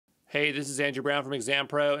Hey, this is Andrew Brown from Exam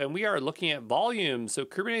Pro, and we are looking at volumes. So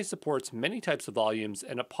Kubernetes supports many types of volumes,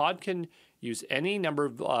 and a pod can use any number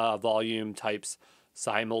of volume types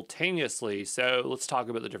simultaneously. So let's talk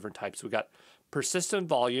about the different types. We got persistent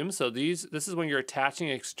volumes. So this is when you're attaching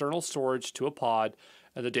external storage to a pod,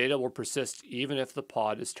 and the data will persist even if the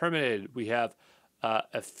pod is terminated. We have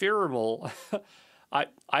ephemeral. I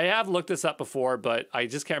have looked this up before, but I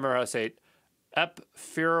just can't remember how to say it.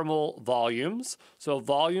 Ephemeral volumes, so a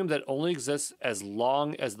volume that only exists as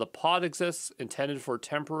long as the pod exists, intended for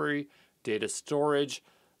temporary data storage.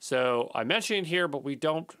 So I mentioned it here, but we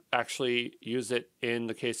don't actually use it in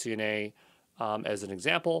the KCNA as an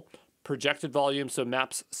example. Projected volume, so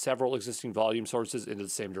maps several existing volume sources into the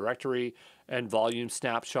same directory, and volume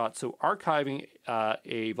snapshot, so archiving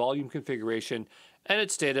a volume configuration and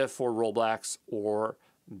its data for rollbacks or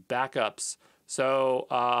backups. So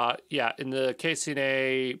yeah, in the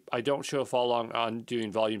KCNA, I don't show a follow along on doing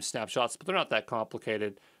volume snapshots, but they're not that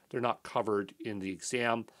complicated. They're not covered in the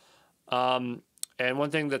exam. And one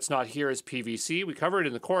thing that's not here is PVC. We cover it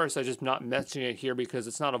in the course. I just not mentioning it here because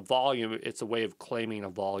it's not a volume. It's a way of claiming a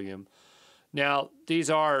volume. Now, these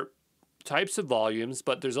are types of volumes,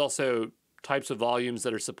 but there's also types of volumes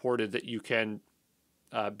that are supported that you can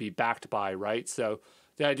be backed by, right? So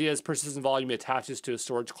the idea is persistent volume attaches to a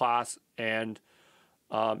storage class, and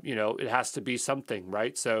it has to be something,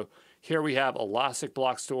 right? So here we have Elastic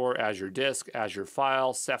Block Store, Azure Disk, Azure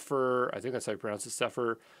File, Zephyr, I think that's how you pronounce it,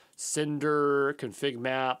 Zephyr, Cinder, Config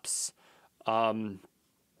Maps,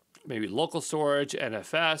 maybe local storage,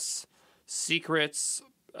 NFS, secrets.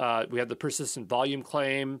 We have the persistent volume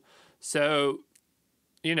claim. So,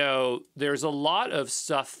 there's a lot of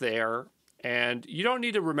stuff there, and you don't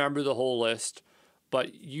need to remember the whole list,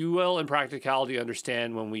 but you will, in practicality,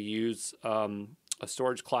 understand when we use a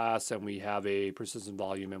storage class and we have a persistent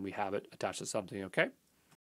volume and we have it attached to something, okay?